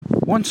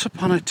Once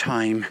upon a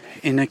time,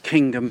 in a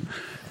kingdom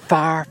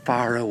far,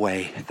 far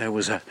away, there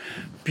was a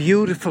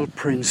beautiful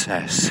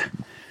princess.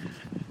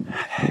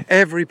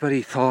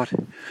 Everybody thought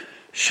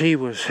she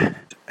was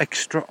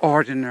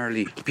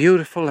extraordinarily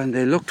beautiful, and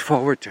they looked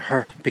forward to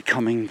her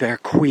becoming their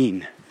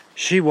queen.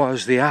 She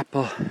was the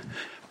apple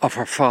of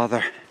her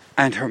father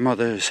and her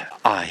mother's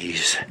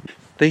eyes.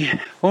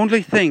 The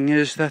only thing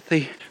is that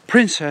the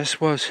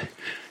princess was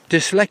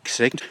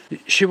dyslexic.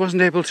 She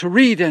wasn't able to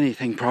read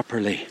anything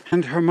properly,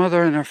 and her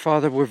mother and her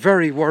father were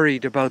very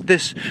worried about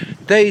this.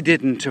 They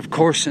didn't, of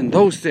course, in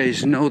those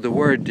days know the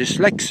word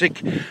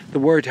dyslexic. The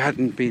word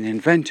hadn't been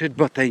invented,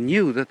 but they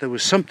knew that there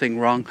was something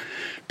wrong,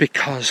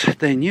 because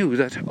they knew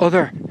that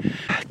other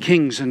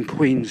kings and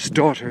queens'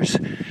 daughters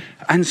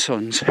and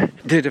sons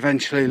did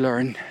eventually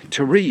learn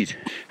to read.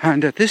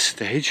 And at this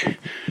stage,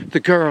 the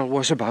girl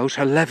was about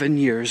 11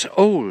 years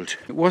old.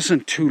 It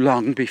wasn't too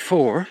long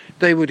before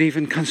they would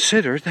even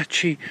consider that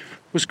she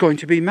was going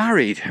to be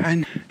married.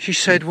 And she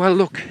said, well,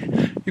 look,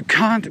 we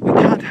can't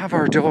have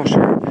our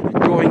daughter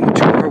going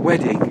to her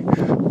wedding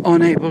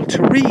unable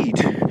to read.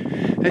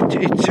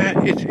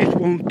 It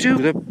won't do.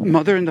 The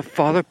mother and the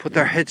father put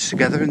their heads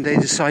together, and they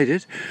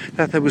decided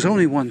that there was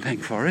only one thing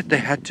for it. They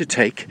had to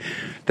take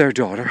their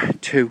daughter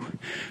to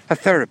a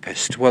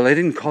therapist. Well, they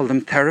didn't call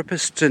them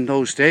therapists in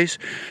those days.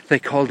 They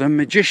called them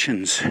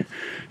magicians.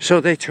 So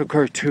they took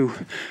her to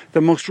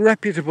the most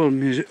reputable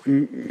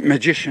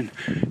magician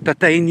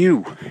that they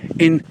knew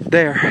in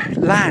their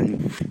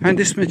land. And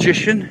this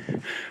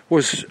magician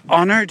was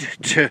honoured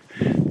to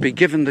be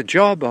given the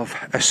job of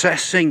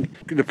assessing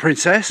the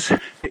princess.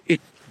 It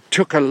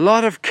took a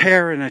lot of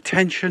care and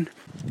attention.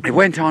 It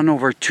went on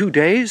over 2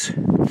 days,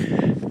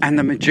 and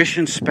the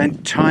magician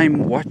spent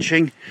time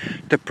watching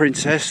the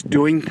princess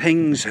doing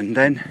things, and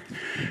then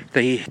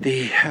the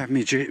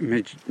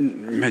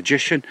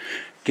magician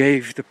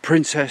gave the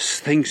princess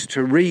things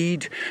to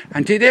read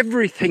and did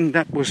everything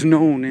that was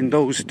known in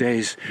those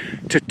days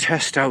to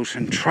test out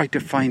and try to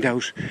find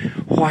out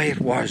why it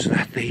was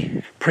that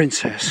the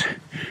princess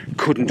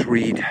couldn't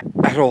read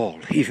at all,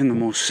 even the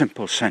most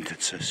simple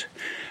sentences.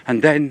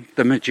 And then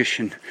the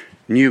magician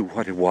knew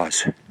what it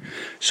was.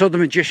 So the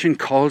magician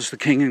calls the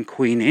king and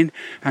queen in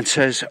and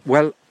says,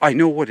 well, I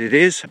know what it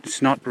is.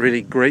 It's not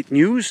really great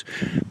news,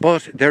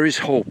 but there is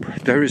hope.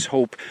 There is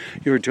hope.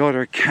 Your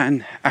daughter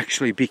can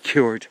actually be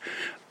cured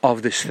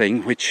of this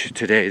thing, which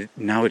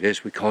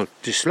nowadays we call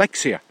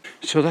dyslexia.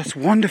 So that's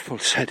wonderful,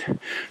 said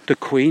the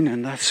queen,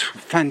 and that's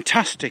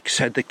fantastic,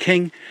 said the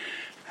king.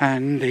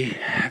 And the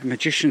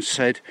magician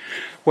said,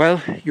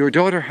 well, your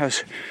daughter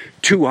has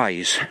 2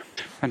 eyes.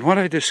 And what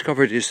I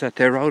discovered is that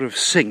they're out of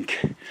sync.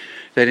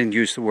 They didn't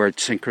use the word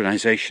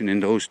synchronization in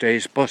those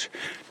days, but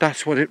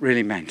that's what it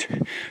really meant.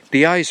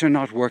 The eyes are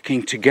not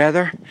working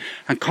together,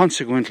 and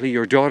consequently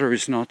your daughter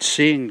is not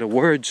seeing the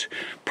words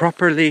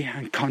properly,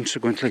 and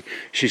consequently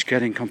she's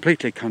getting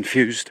completely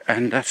confused,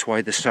 and that's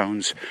why the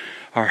sounds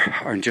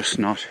are just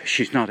not,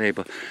 she's not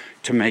able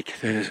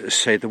to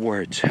say the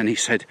words. And he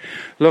said,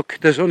 look,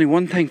 there's only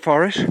one thing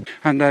for it,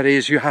 and that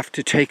is you have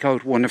to take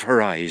out one of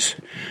her eyes.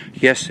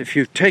 Yes, if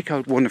you take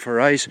out one of her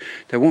eyes,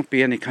 there won't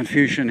be any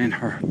confusion in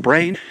her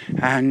brain,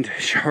 and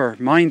her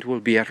mind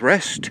will be at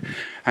rest,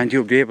 and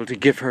you'll be able to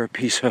give her a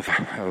piece of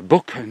a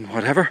book and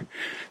whatever,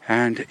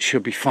 and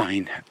she'll be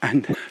fine.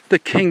 And the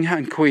king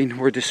and queen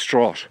were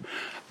distraught.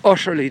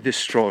 Utterly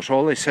distraught.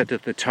 All they said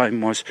at the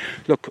time was,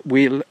 look,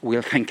 we'll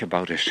think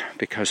about it,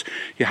 because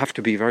you have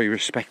to be very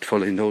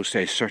respectful in those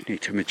days, certainly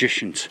to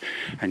magicians,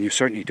 and you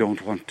certainly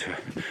don't want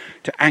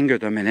to anger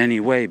them in any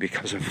way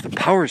because of the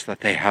powers that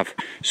they have.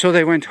 So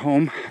they went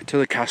home to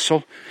the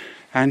castle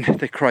and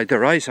they cried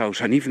their eyes out,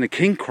 and even the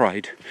king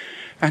cried,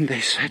 and they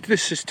said,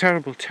 this is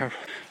terrible, terrible.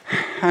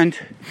 And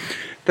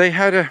they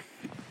had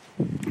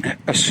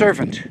a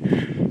servant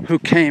who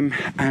came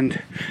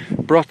and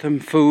brought them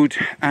food,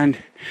 and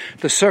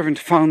the servant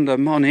found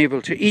them unable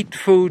to eat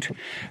food,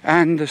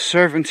 and the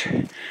servant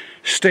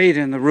stayed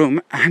in the room,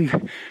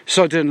 and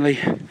suddenly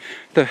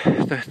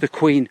the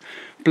queen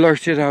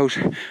blurted out,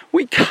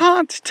 we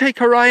can't take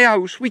her eye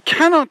out, we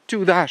cannot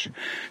do that,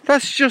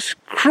 that's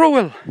just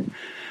cruel,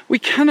 we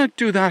cannot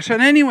do that,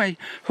 and anyway,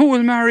 who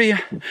will marry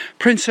a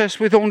princess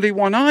with only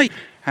one eye?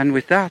 And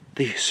with that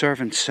the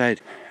servant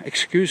said,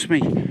 excuse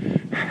me,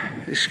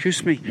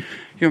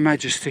 your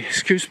majesty,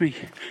 excuse me,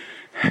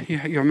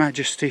 your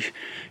majesty,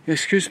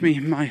 excuse me,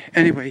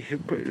 anyway,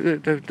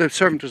 the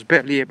servant was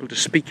barely able to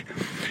speak,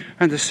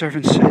 and the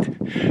servant said,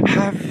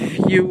 have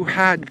you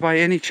had by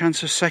any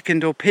chance a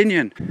second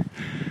opinion?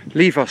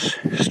 Leave us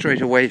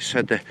straight away,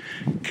 said the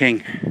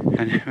king.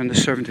 And when the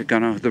servant had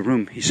gone out of the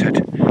room, he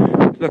said,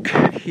 look,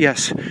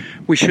 yes,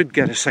 we should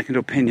get a second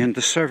opinion.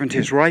 The servant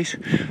is right.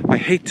 I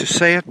hate to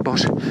say it,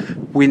 but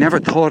we never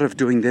thought of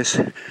doing this.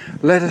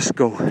 Let us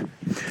go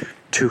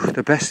to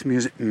the best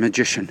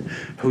magician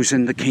who's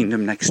in the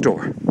kingdom next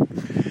door,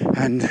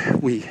 and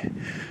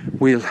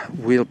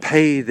we'll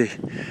pay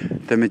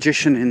the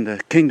magician in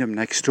the kingdom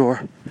next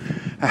door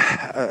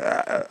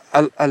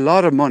a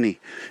lot of money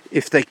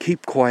if they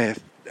keep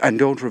quiet and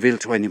don't reveal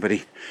to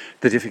anybody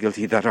the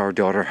difficulty that our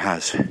daughter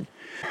has.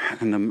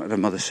 And the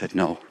mother said,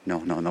 no,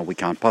 we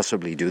can't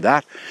possibly do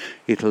that.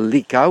 It'll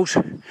leak out,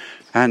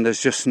 and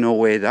there's just no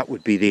way that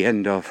would be the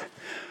end of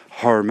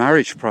her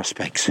marriage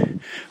prospects.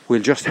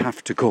 We'll just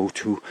have to go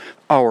to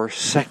our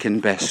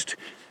second best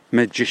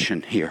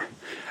magician here.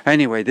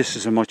 Anyway, this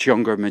is a much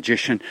younger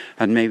magician,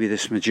 and maybe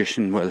this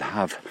magician will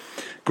have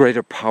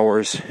greater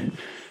powers,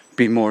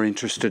 be more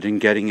interested in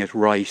getting it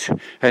right.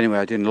 Anyway,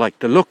 I didn't like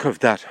the look of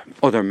that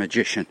other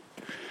magician.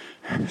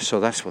 So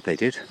that's what they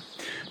did.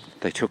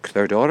 They took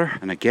their daughter,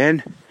 and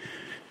again,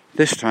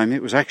 this time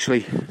it was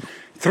actually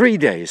 3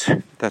 days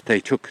that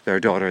they took their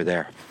daughter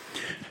there.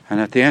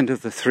 And at the end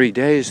of the 3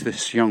 days,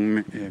 this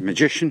young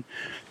magician,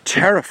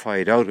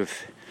 terrified out of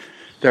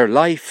their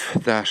life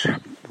that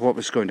what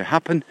was going to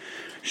happen,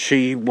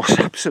 she was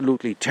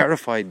absolutely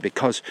terrified,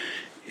 because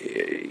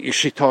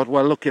she thought,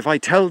 well, look, if I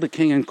tell the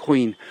king and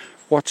queen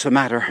what's the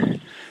matter,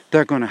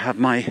 they're going to have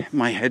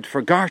my head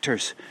for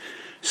garters.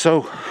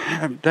 So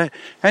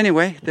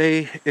anyway,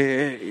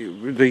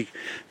 the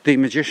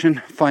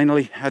magician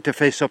finally had to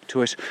face up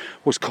to it,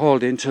 was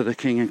called into the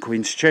king and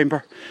queen's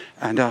chamber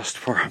and asked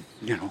for,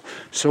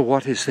 so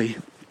what is the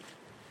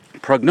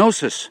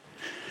prognosis?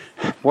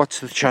 What's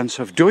the chance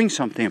of doing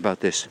something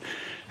about this?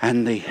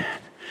 And the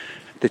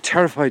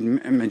terrified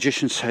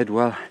magician said,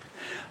 well,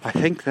 I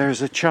think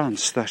there's a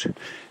chance that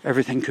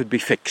everything could be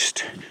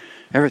fixed.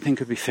 Everything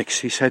could be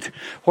fixed. He said,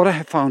 what I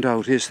have found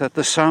out is that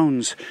the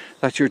sounds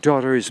that your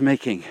daughter is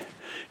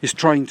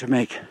trying to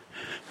make,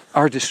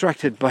 are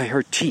distracted by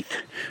her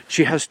teeth.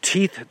 She has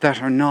teeth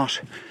that are not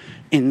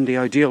in the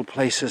ideal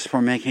places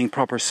for making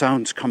proper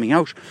sounds coming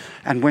out.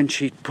 And when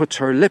she puts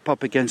her lip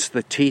up against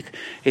the teeth,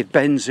 it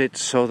bends it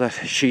so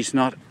that she's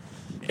not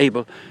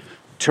able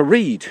to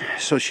read,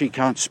 so she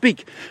can't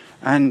speak.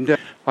 And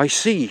I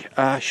see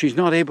she's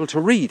not able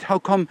to read. How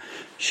come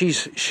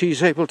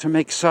she's able to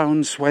make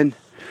sounds when...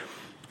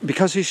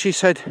 Because she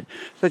said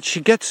that she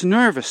gets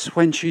nervous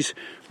when she's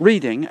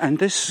reading, and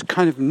this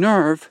kind of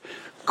nerve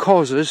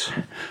causes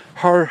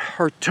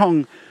her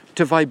tongue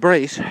to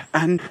vibrate.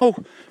 And, oh,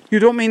 you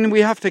don't mean we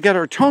have to get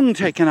her tongue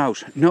taken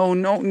out?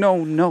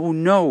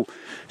 No,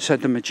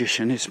 said the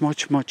magician. It's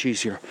much, much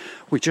easier.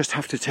 We just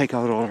have to take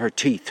out all her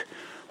teeth.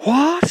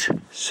 What?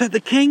 Said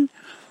the king.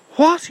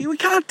 What? We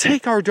can't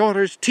take our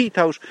daughter's teeth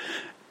out.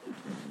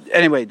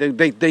 Anyway,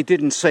 they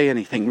didn't say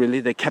anything, really.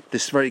 They kept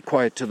this very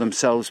quiet to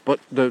themselves, but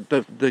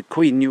the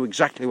queen knew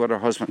exactly what her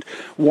husband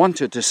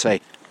wanted to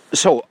say.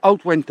 So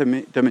out went the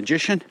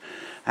magician,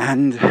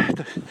 and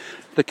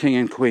the king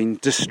and queen,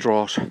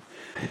 distraught,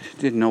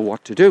 didn't know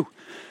what to do.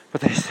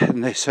 But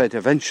they said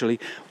eventually,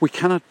 we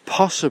cannot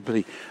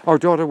possibly, our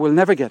daughter will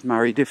never get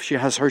married if she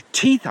has her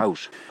teeth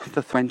out.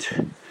 They went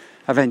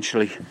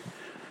eventually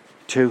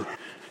to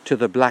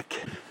the black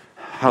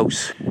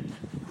house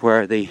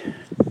where the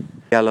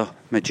yellow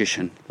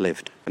magician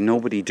lived.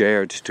 Nobody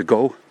dared to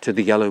go to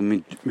the yellow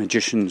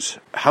magician's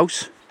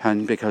house,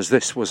 and because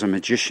this was a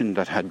magician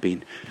that had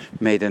been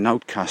made an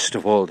outcast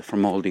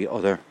from all the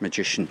other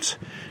magicians.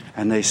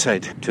 And they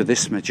said to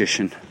this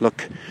magician,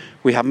 look,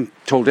 we haven't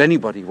told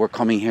anybody we're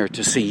coming here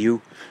to see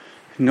you.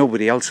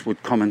 Nobody else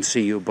would come and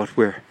see you, but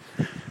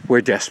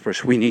we're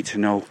desperate. We need to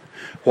know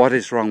what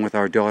is wrong with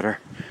our daughter.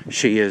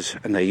 She is,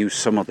 and they used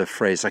some other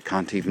phrase, I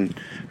can't even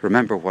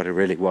remember what it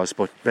really was,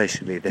 but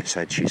basically they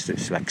said she's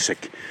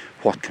dyslexic.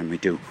 What can we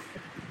do?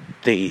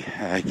 The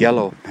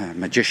yellow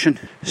magician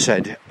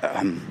said,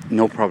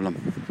 no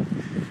problem.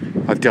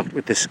 I've dealt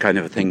with this kind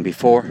of a thing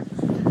before.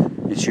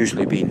 It's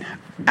usually been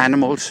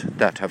animals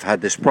that have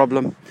had this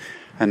problem,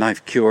 and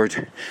I've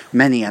cured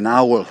many an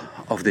owl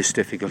of this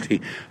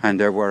difficulty, and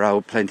there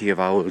were plenty of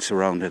owls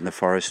around in the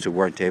forest who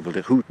weren't able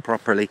to hoot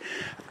properly,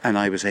 and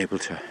I was able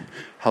to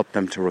help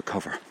them to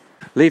recover.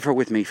 Leave her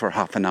with me for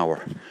half an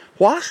hour.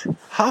 What?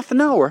 Half an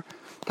hour?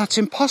 That's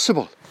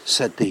impossible,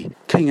 said the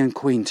king and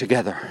queen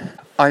together.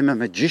 I'm a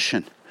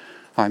magician.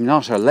 I'm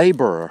not a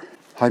labourer.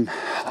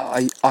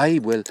 I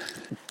will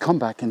come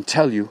back and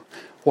tell you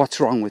what's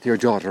wrong with your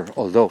daughter,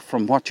 although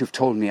from what you've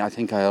told me, I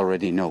think I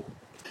already know.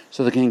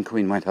 So the king and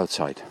queen went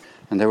outside,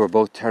 and they were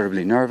both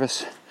terribly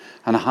nervous.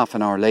 And a half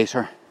an hour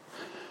later,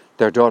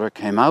 their daughter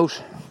came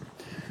out.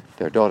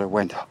 Their daughter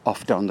went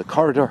off down the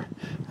corridor,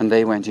 and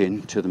they went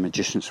into the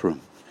magician's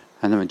room.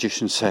 And the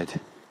magician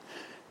said,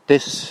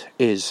 this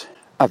is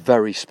a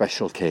very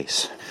special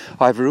case.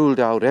 I've ruled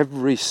out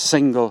every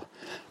single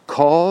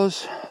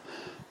cause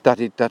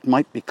that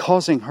might be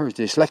causing her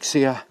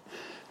dyslexia.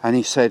 And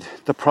he said,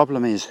 the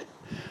problem is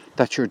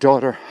that your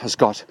daughter has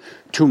got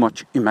too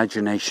much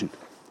imagination.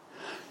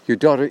 Your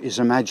daughter is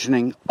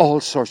imagining all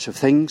sorts of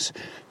things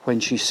when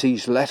she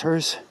sees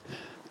letters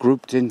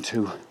grouped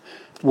into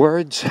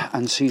words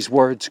and sees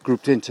words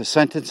grouped into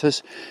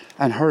sentences,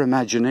 and her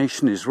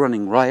imagination is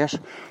running riot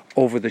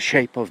over the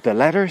shape of the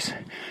letters.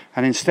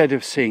 And instead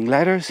of seeing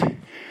letters,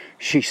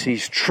 she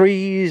sees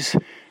trees,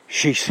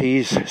 she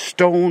sees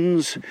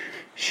stones,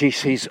 she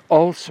sees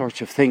all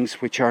sorts of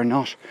things which are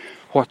not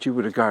what you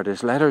would regard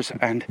as letters,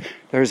 and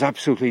there is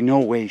absolutely no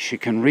way she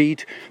can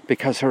read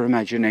because her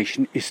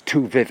imagination is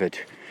too vivid.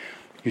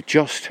 You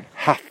just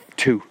have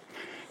to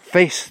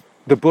face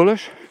the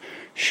bullet,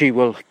 She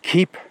will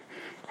keep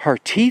her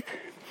teeth,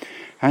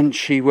 and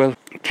she will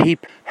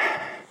keep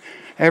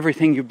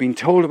everything you've been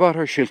told about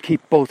her. She'll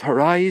keep both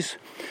her eyes,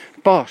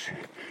 but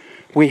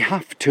we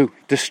have to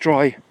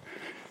destroy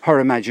her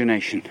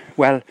imagination.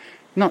 Well,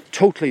 not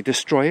totally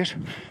destroy it,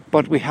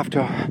 but we have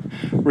to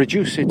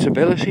reduce its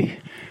ability.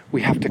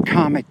 We have to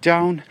calm it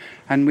down,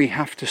 and we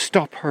have to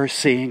stop her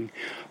seeing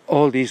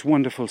all these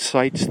wonderful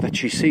sights that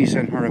she sees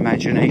in her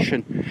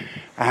imagination,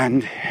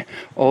 and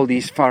all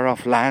these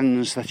far-off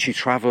lands that she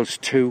travels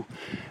to.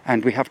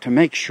 And we have to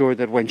make sure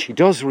that when she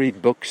does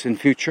read books in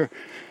future,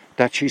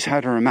 that she's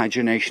had her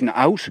imagination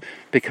out,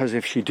 because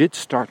if she did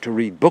start to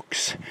read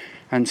books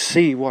and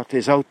see what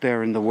is out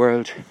there in the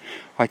world,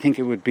 I think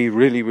it would be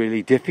really,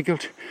 really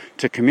difficult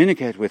to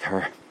communicate with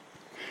her.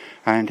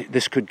 And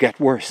this could get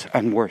worse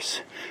and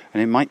worse.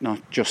 And it might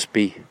not just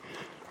be,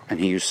 and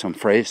he used some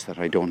phrase that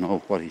I don't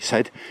know what he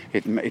said,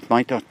 it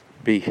might not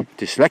be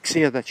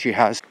dyslexia that she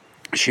has.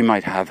 She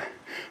might have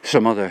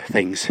some other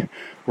things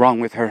wrong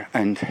with her,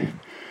 and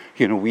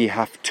we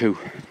have to,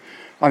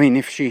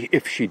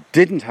 if she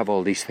didn't have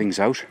all these things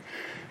out,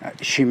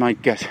 she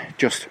might get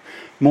just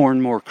more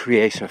and more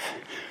creative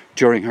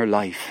during her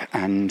life.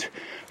 And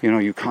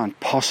you can't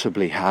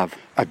possibly have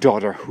a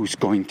daughter who's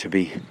going to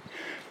be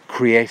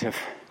creative,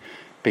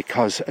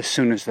 because as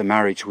soon as the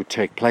marriage would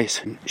take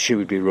place, she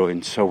would be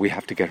ruined. So we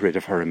have to get rid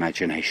of her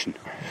imagination.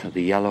 So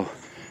the yellow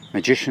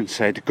magician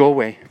said, "Go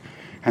away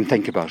and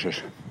think about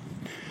it."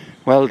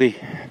 Well,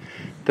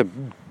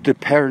 the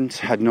parents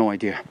had no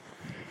idea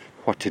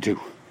what to do.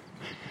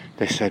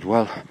 They said,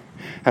 "Well,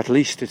 at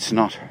least it's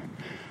not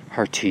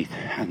her teeth."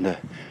 And the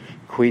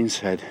queen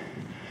said,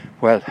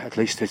 "Well, at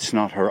least it's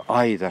not her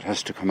eye that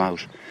has to come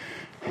out."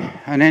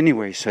 And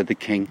anyway, said the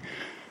king,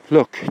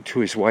 look,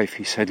 to his wife,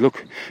 he said,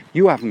 "Look,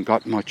 you haven't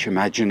got much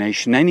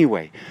imagination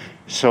anyway.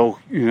 So,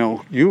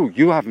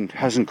 you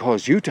hasn't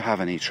caused you to have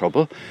any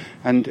trouble.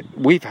 And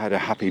we've had a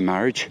happy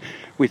marriage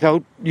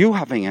without you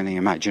having any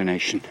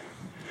imagination."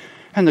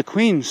 And the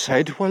queen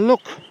said, "Well,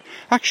 look,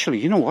 actually,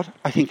 you know what?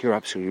 I think you're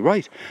absolutely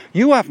right.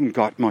 You haven't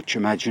got much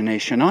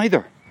imagination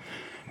either.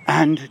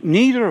 And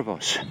neither of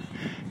us.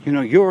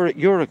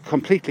 You're a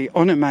completely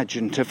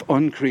unimaginative,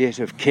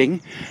 uncreative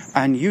king,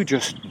 and you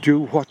just do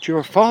what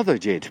your father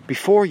did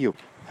before you.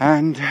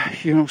 And,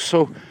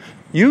 so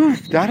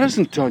that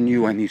hasn't done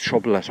you any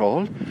trouble at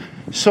all.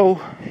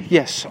 So,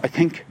 yes, I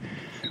think,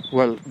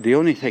 the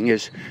only thing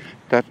is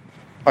that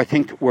I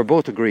think we're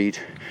both agreed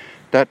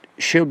that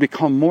she'll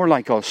become more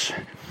like us,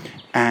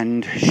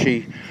 and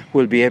she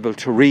will be able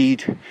to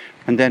read,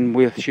 and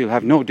then she'll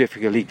have no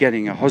difficulty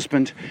getting a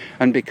husband.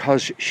 And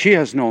because she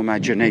has no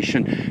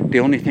imagination, the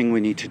only thing we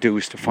need to do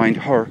is to find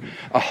her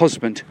a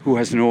husband who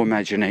has no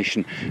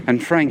imagination.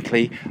 And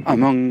frankly,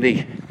 among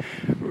the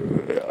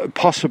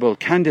possible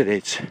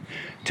candidates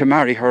to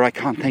marry her, I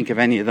can't think of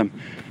any of them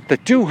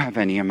that do have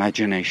any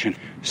imagination.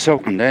 So,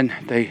 and then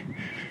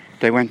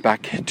they went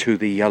back to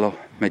the yellow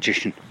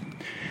magician,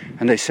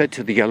 and they said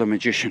to the yellow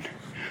magician,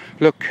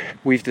 "Look,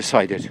 we've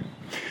decided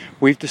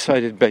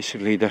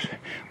basically that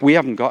we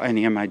haven't got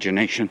any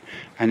imagination,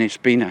 and it's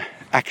been an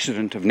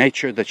accident of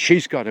nature that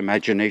she's got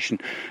imagination.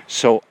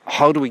 So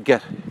how do we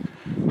get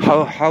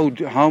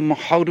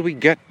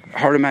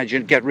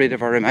get rid of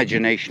her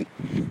imagination?"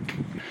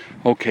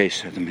 "Okay,"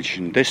 said the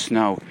magician, "this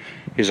now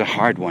is a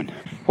hard one.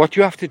 What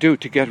you have to do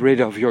to get rid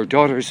of your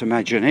daughter's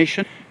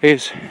imagination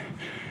is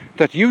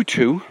that you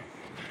two,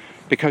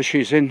 because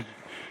she's in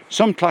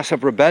some class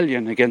of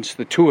rebellion against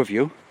the two of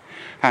you,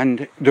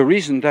 and the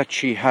reason that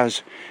she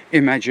has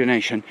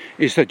imagination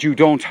is that you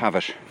don't have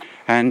it.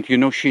 And,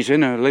 she's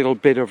in a little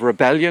bit of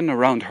rebellion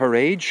around her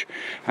age.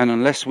 And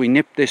unless we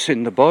nip this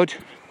in the bud,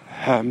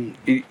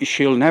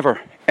 she'll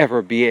never,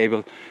 ever be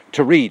able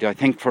to read. I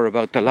think for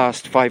about the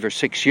last 5 or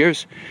 6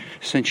 years,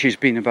 since she's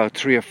been about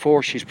 3 or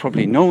 4, she's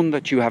probably known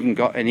that you haven't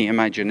got any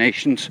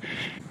imaginations.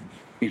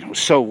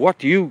 So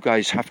what you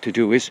guys have to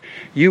do is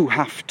you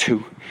have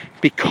to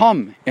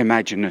become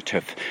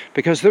imaginative,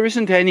 because there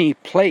isn't any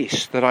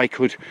place that I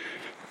could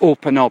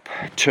open up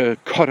to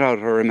cut out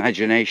her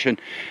imagination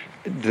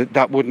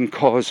that wouldn't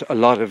cause a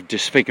lot of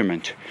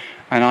disfigurement.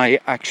 And I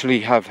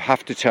actually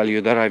have to tell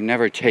you that I've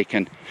never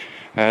taken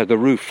the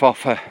roof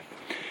off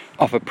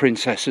a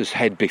princess's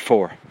head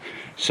before,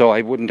 so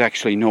I wouldn't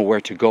actually know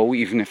where to go,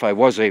 even if I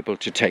was able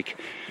to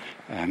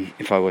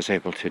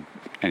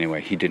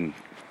anyway, he didn't.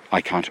 I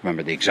can't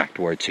remember the exact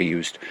words he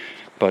used,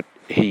 but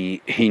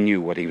he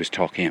knew what he was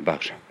talking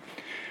about.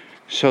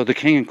 So the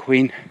king and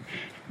queen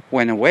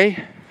went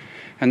away,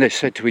 and they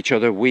said to each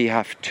other, "We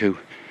have to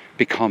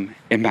become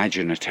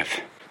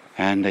imaginative."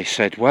 And they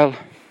said, "Well,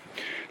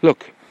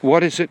 look,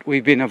 what is it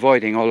we've been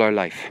avoiding all our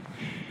life?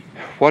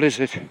 What is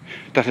it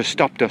that has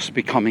stopped us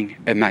becoming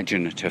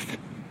imaginative?"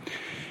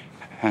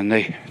 And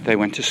they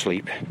went to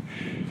sleep,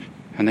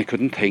 and they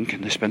couldn't think,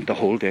 and they spent the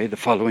whole day, the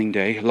following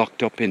day,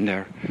 locked up in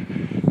their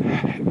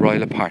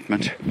royal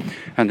apartment.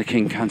 And the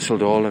king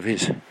cancelled all of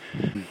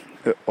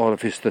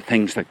the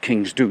things that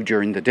kings do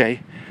during the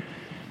day,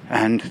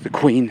 and the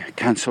queen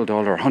cancelled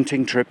all her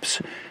hunting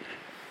trips,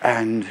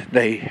 and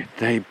they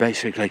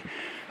basically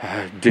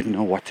didn't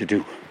know what to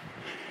do.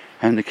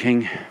 And the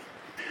king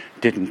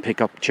didn't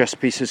pick up chess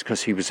pieces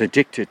because he was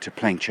addicted to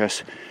playing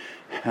chess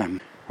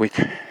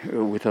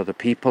with other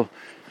people.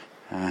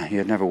 He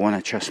had never won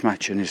a chess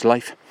match in his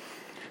life,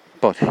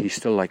 but he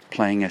still liked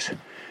playing it.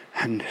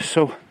 And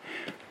so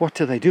what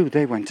do?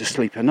 They went to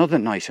sleep another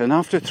night, and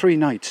after 3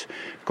 nights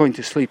going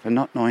to sleep and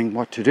not knowing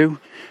what to do,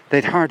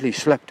 they'd hardly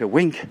slept a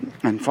wink.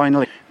 And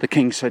finally the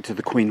king said to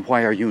the queen,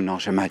 "Why are you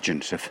not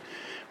imaginative?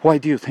 Why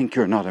do you think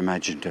you're not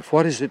imaginative?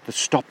 What is it that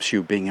stops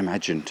you being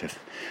imaginative?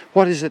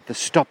 What is it that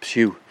stops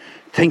you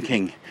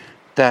thinking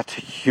that,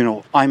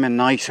 I'm a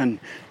knight in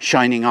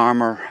shining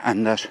armour,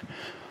 and that,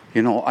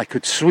 I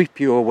could sweep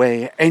you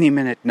away any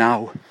minute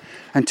now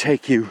and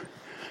take you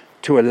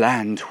to a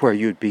land where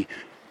you'd be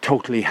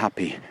totally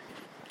happy?"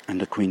 And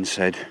the queen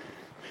said,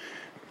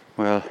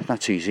 "Well,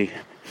 that's easy.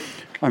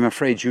 I'm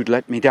afraid you'd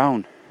let me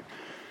down.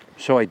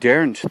 So I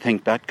daren't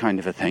think that kind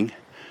of a thing.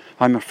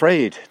 I'm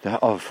afraid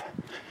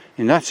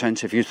in that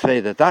sense, if you say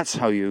that that's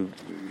how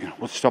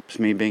what stops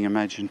me being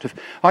imaginative,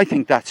 I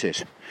think that's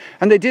it."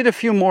 And they did a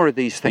few more of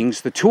these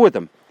things, the two of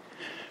them,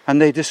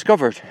 and they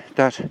discovered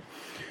that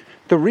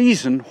the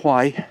reason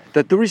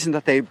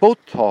that they both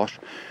thought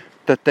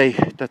that they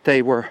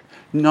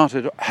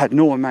had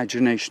no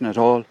imagination at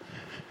all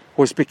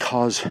was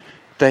because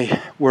they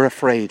were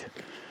afraid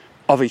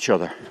of each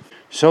other.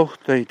 So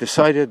they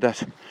decided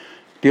that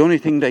the only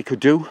thing they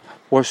could do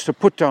was to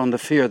put down the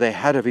fear they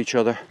had of each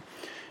other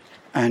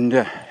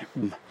and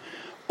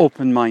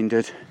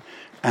open-minded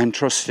and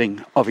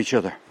trusting of each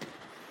other.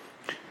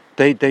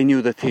 They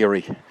knew the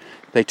theory.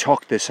 They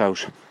talked this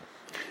out.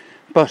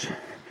 But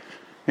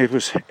it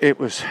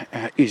was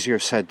easier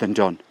said than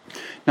done.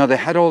 Now, they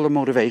had all the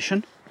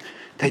motivation.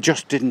 They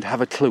just didn't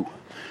have a clue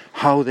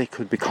how they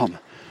could become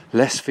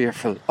less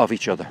fearful of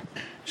each other.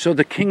 So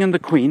the king and the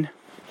queen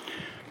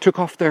took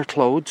off their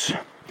clothes,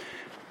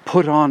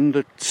 put on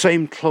the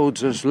same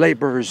clothes as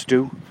labourers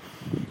do,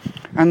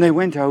 and they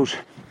went out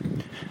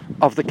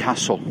of the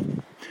castle,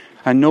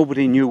 and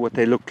nobody knew what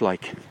they looked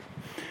like.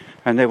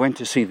 And they went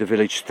to see the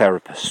village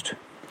therapist.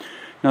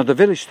 Now, the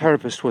village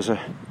therapist was a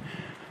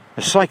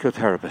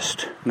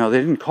psychotherapist. Now, they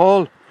didn't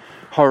call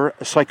her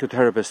a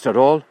psychotherapist at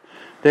all.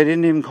 They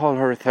didn't even call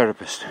her a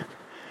therapist.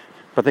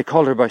 But they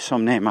called her by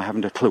some name. I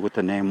haven't a clue what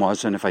the name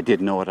was, and if I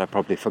did know it, I'd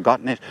probably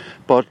forgotten it.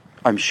 But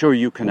I'm sure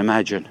you can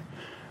imagine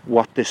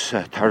what this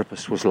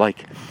therapist was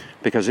like,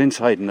 because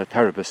inside in the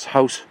therapist's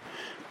house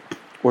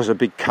was a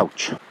big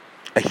couch,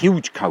 a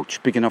huge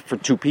couch, big enough for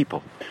 2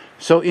 people.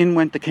 So in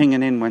went the king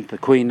and in went the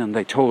queen, and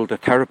they told the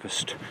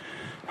therapist,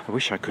 I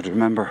wish I could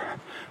remember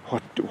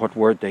what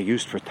word they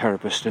used for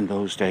therapist in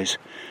those days,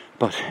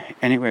 but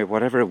anyway,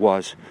 whatever it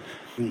was,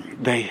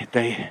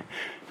 the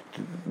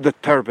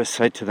therapist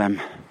said to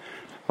them,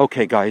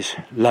 "Okay guys,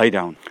 lie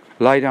down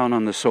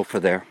on the sofa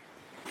there."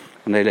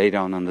 And they lay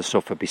down on the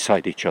sofa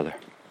beside each other.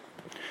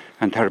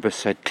 And therapist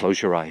said,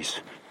 "Close your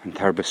eyes." And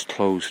therapist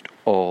closed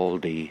all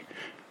the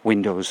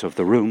windows of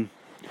the room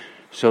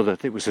so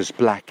that it was as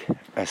black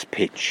as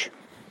pitch.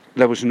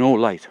 There was no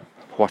light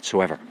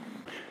whatsoever.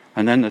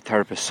 And then the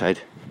therapist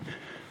said,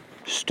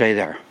 "Stay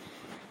there.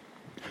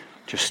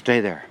 Just stay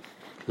there.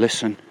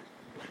 Listen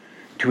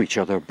to each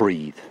other,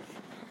 breathe."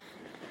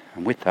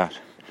 And with that,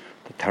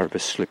 the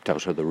therapist slipped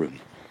out of the room,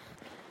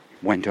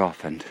 went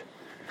off and,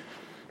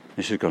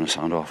 this is going to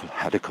sound awful,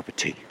 had a cup of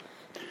tea,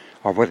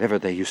 or whatever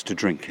they used to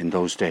drink in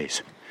those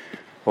days,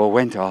 or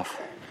went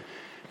off,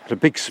 had a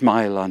big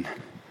smile on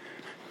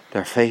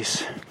their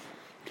face,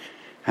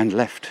 and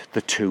left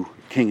the 2,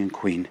 king and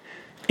queen,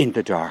 in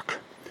the dark.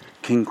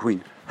 King and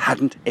queen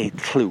hadn't a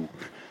clue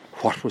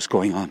what was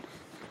going on.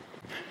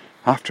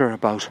 After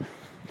about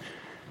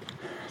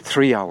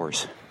 3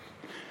 hours,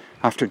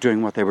 after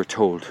doing what they were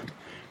told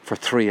for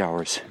 3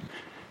 hours,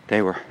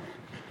 they were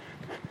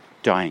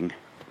dying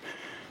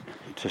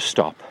to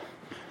stop.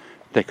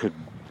 They could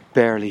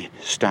barely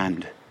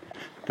stand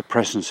the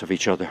presence of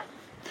each other,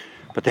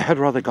 but they had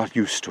rather got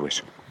used to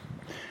it.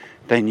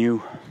 They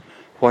knew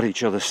what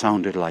each other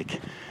sounded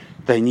like.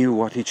 They knew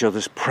what each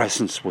other's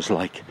presence was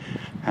like,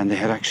 and they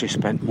had actually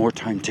spent more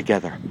time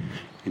together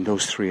in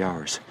those 3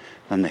 hours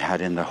than they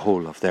had in the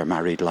whole of their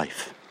married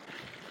life.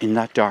 In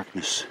that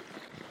darkness,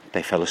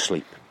 they fell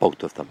asleep,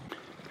 both of them.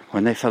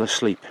 When they fell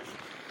asleep,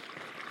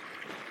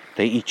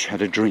 they each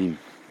had a dream.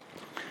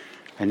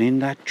 And in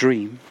that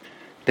dream,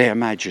 they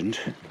imagined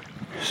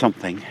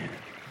something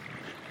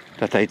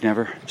that they'd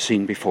never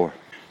seen before.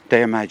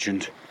 They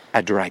imagined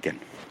a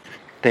dragon.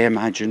 They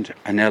imagined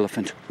an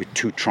elephant with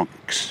 2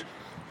 trunks.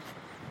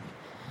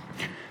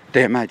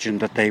 They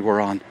imagined that they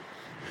were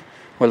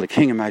the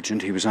king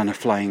imagined he was on a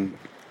flying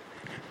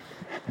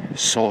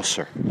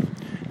saucer.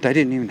 They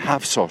didn't even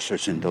have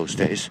saucers in those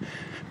days,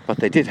 but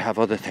they did have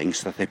other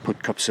things that they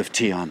put cups of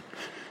tea on,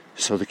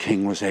 so the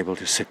king was able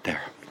to sit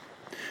there.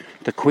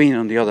 The queen,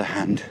 on the other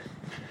hand,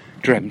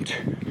 dreamt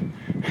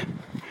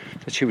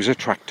that she was a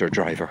tractor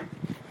driver.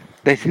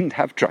 They didn't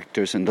have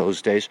tractors in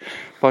those days,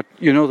 but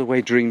you know the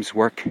way dreams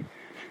work,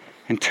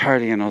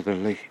 entirely and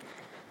utterly,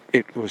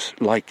 it was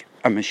like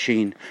a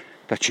machine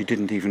that she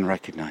didn't even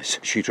recognise.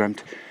 She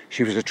dreamt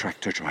she was a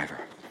tractor driver.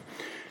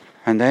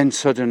 And then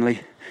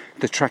suddenly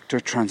the tractor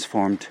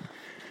transformed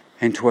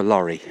into a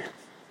lorry,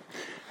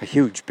 a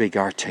huge big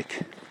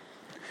Arctic.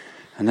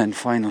 And then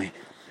finally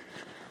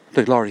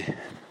the lorry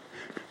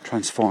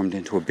transformed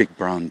into a big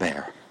brown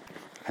bear.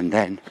 And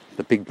then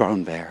the big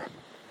brown bear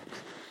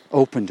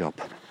opened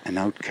up and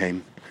out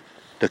came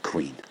the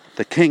Queen.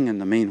 The King, in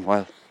the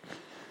meanwhile,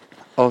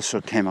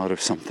 also came out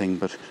of something,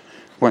 but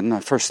when I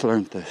first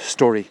learned the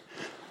story,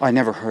 I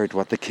never heard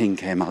what the King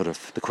came out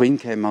of. The Queen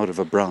came out of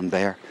a brown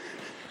bear.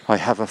 I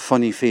have a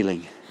funny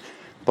feeling,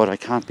 but I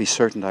can't be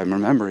certain I'm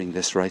remembering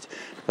this right,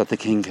 that the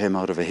King came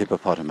out of a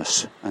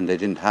hippopotamus, and they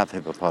didn't have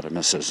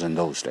hippopotamuses in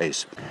those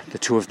days. The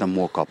two of them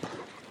woke up,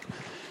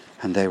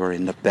 and they were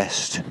in the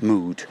best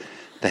mood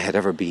they had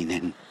ever been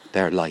in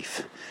their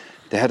life.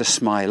 They had a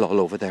smile all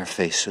over their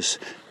faces,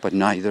 but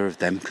neither of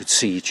them could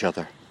see each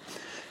other.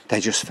 They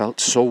just felt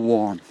so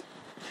warm.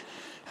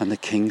 And the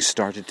King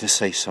started to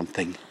say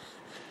something.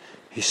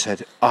 He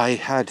said, I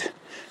had,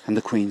 and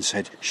the Queen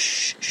said,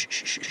 shh, shh,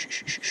 shh, shh,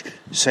 shh, shh, shh,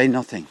 say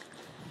nothing.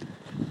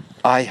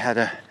 I had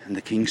a, and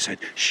the King said,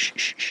 shh,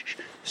 shh, shh, shh,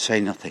 say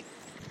nothing.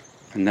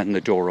 And then the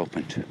door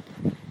opened.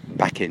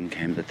 Back in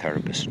came the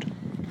therapist.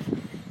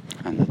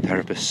 And the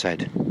therapist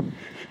said,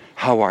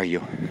 how are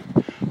you?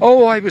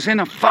 Oh, I was in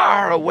a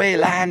faraway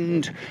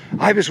land.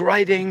 I was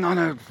riding on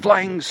a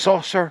flying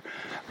saucer.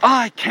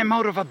 I came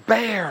out of a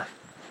bear.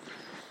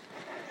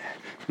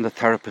 And the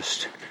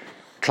therapist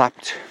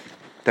clapped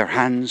their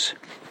hands,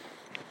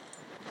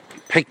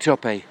 picked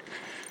up a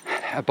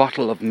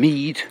bottle of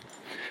mead,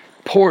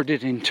 poured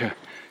it into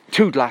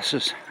 2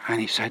 glasses, and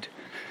he said,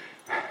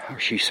 or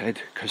she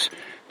said, because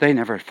they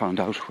never found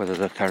out whether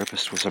the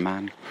therapist was a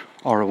man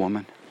or a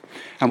woman.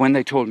 And when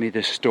they told me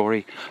this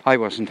story, I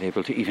wasn't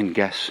able to even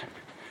guess.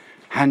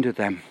 Handed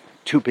them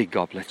 2 big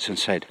goblets and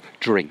said,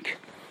 drink.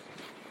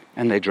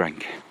 And they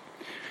drank.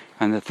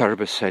 And the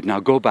therapist said, now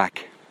go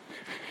back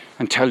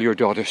and tell your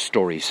daughter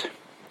stories.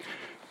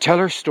 Tell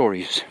her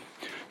stories.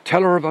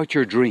 Tell her about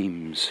your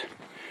dreams.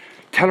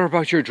 Tell her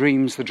about your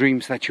dreams, the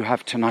dreams that you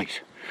have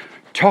tonight.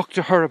 Talk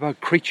to her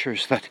about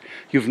creatures that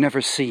you've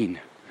never seen.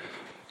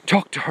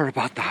 Talk to her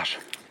about that.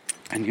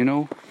 And you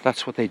know,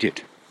 that's what they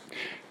did.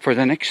 For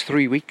the next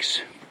 3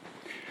 weeks,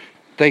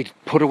 they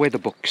put away the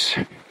books.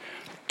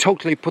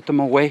 Totally put them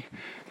away.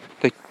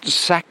 They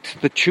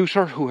sacked the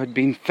tutor who had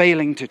been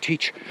failing to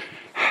teach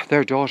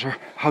their daughter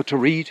how to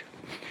read,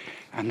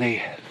 and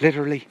they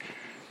literally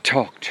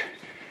talked.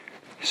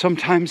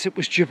 Sometimes it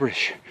was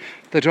gibberish.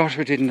 The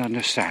daughter didn't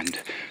understand.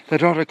 The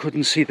daughter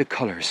couldn't see the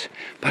colours,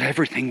 but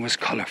everything was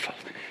colourful.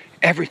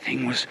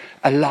 Everything was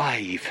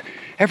alive.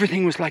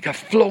 Everything was like a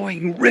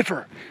flowing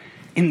river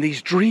in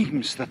these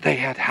dreams that they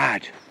had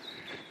had.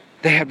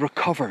 They had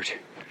recovered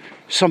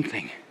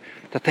something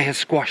that they had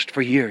squashed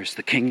for years,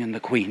 the King and the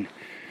Queen.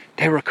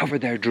 They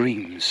recovered their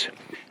dreams.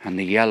 And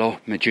the yellow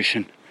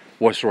magician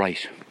was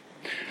right.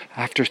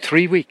 After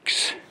 3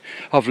 weeks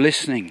of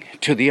listening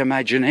to the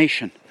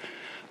imagination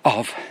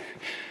of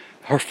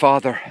her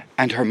father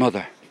and her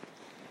mother,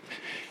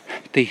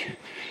 the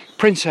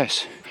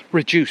princess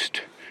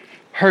reduced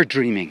her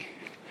dreaming.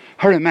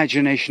 Her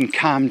imagination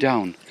calmed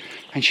down,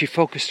 and she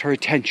focused her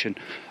attention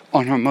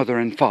on her mother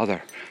and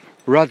father,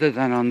 rather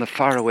than on the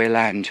faraway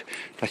land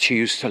that she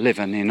used to live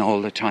in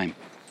all the time.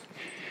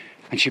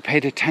 And she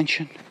paid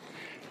attention,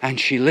 and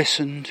she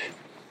listened,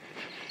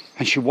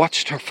 and she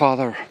watched her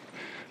father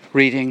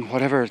reading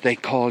whatever they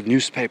called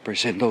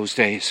newspapers in those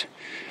days,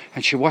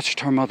 and she watched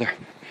her mother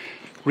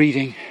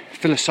reading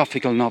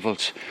philosophical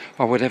novels,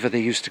 or whatever they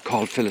used to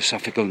call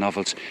philosophical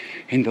novels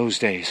in those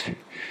days.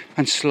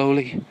 And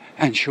slowly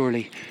and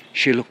surely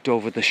she looked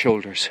over the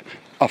shoulders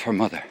of her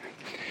mother,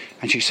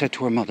 and she said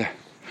to her mother,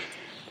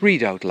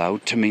 read out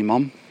loud to me,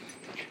 Mum.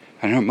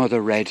 And her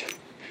mother read,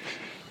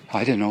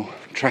 I don't know,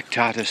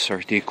 Tractatus,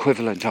 or the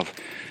equivalent of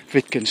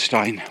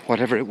Wittgenstein,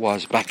 whatever it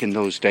was back in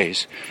those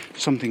days.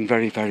 Something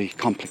very, very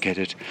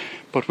complicated,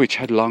 but which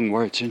had long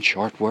words and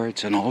short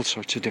words and all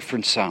sorts of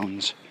different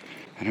sounds.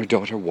 And her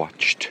daughter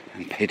watched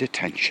and paid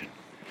attention.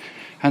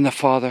 And the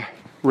father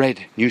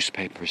read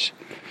newspapers.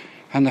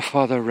 And the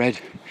father read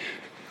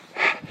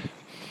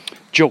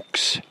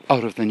jokes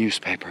out of the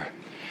newspaper.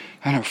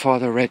 And her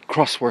father read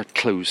crossword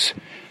clues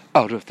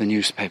out of the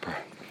newspaper.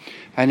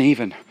 And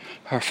even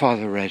her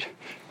father read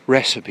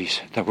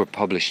recipes that were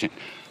published in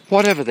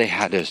whatever they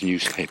had as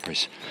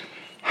newspapers.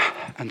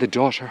 And the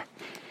daughter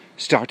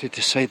started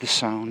to say the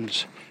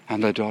sounds,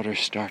 and the daughter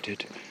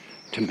started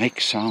to make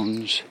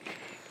sounds,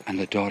 and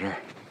the daughter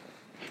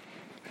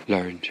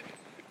learned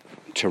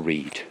to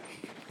read.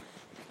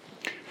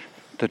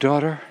 The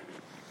daughter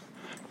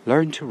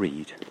learned to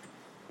read,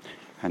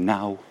 and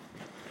now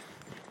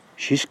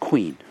she's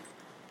queen.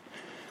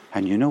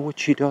 And you know what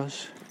she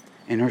does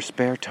in her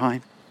spare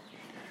time?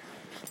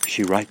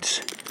 She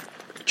writes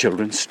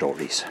children's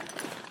stories.